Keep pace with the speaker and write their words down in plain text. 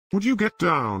Would you get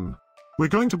down? We're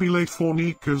going to be late for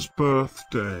Nika's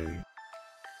birthday.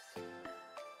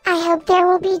 I hope there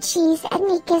will be cheese at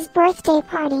Nika's birthday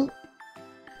party.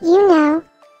 You know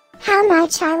how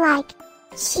much I like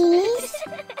cheese.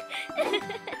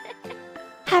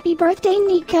 Happy birthday,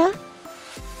 Nika.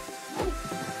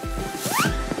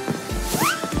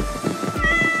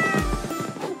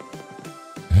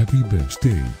 Happy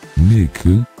birthday,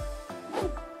 Nika.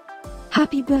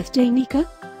 Happy birthday, Nika.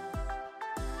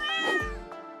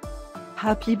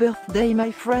 Happy birthday,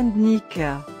 my friend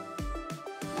Nika.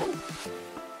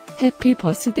 Happy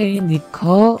birthday,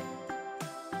 Nika.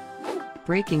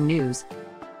 Breaking news.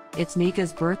 It's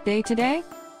Nika's birthday today?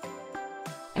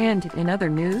 And in other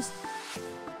news,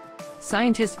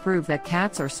 scientists prove that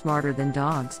cats are smarter than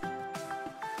dogs.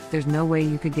 There's no way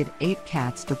you could get 8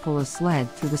 cats to pull a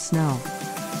sled through the snow.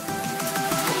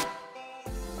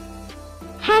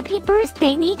 Happy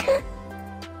birthday, Nika.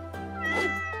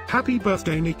 Happy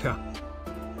birthday, Nika.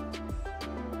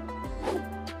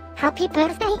 Happy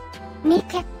birthday,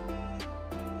 Nika.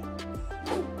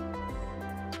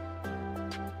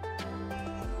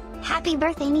 Happy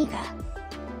birthday, Nika.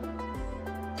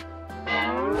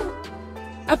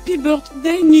 Happy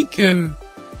birthday, Nika.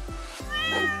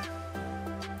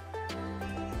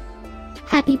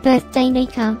 Happy birthday,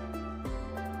 Nika.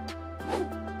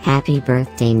 Happy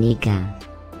birthday, Nika.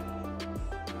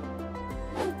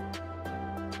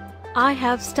 I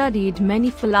have studied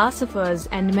many philosophers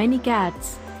and many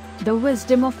cats. The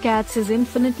wisdom of cats is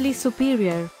infinitely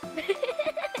superior.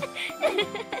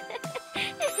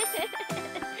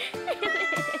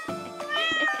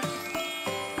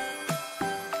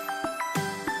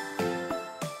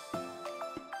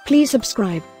 Please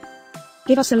subscribe,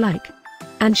 give us a like,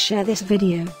 and share this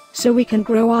video, so we can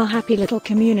grow our happy little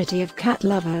community of cat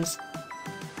lovers.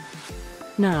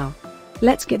 Now,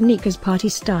 let's get Nika's party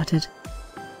started.